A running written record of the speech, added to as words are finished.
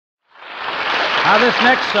Now, this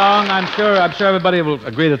next song, I'm sure everybody will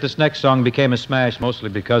agree that this next song became a smash mostly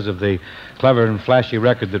because of the clever and flashy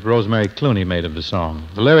record that Rosemary Clooney made of the song.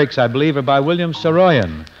 The lyrics, I believe, are by William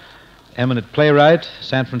Saroyan, eminent playwright,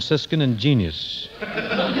 San Franciscan, and genius.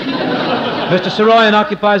 Mr. Saroyan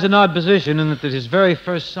occupies an odd position in that his very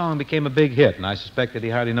first song became a big hit, and I suspect that he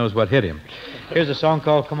hardly knows what hit him. Here's a song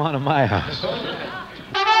called Come On to My House.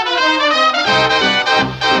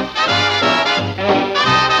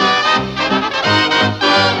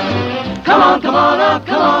 Come on, come on,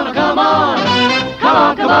 come on, come on. Come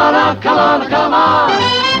on, come on, come on, come on.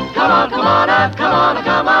 Come on, come on, come on,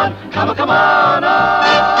 come on. Come on, come on.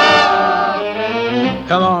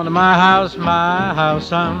 Come on to my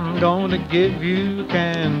house, I'm gonna give you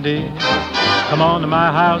candy. Come on to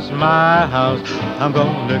my house, I'm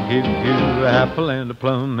gonna give you an apple and a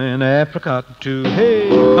plum and an apricot too. Hey,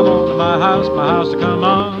 come on to my house, come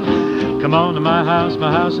on. Come on to my house,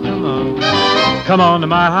 come on. Come on to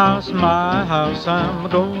my house, I'm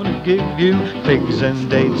gonna give you figs and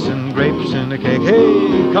dates and grapes and a cake.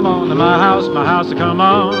 Hey, come on to my house, come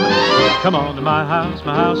on. Come on to my house,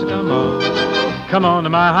 come on. Come on to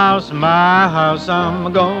my house,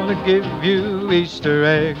 I'm gonna give you Easter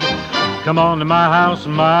egg. Come on to my house,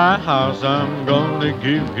 I'm gonna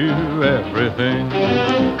give you everything.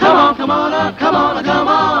 Come on, come on, come on, come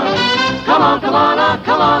on. Come on, come on,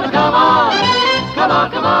 come on, come on. Come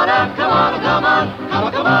on, come on, come on, come on. Come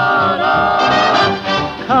on, come on.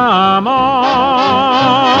 Come on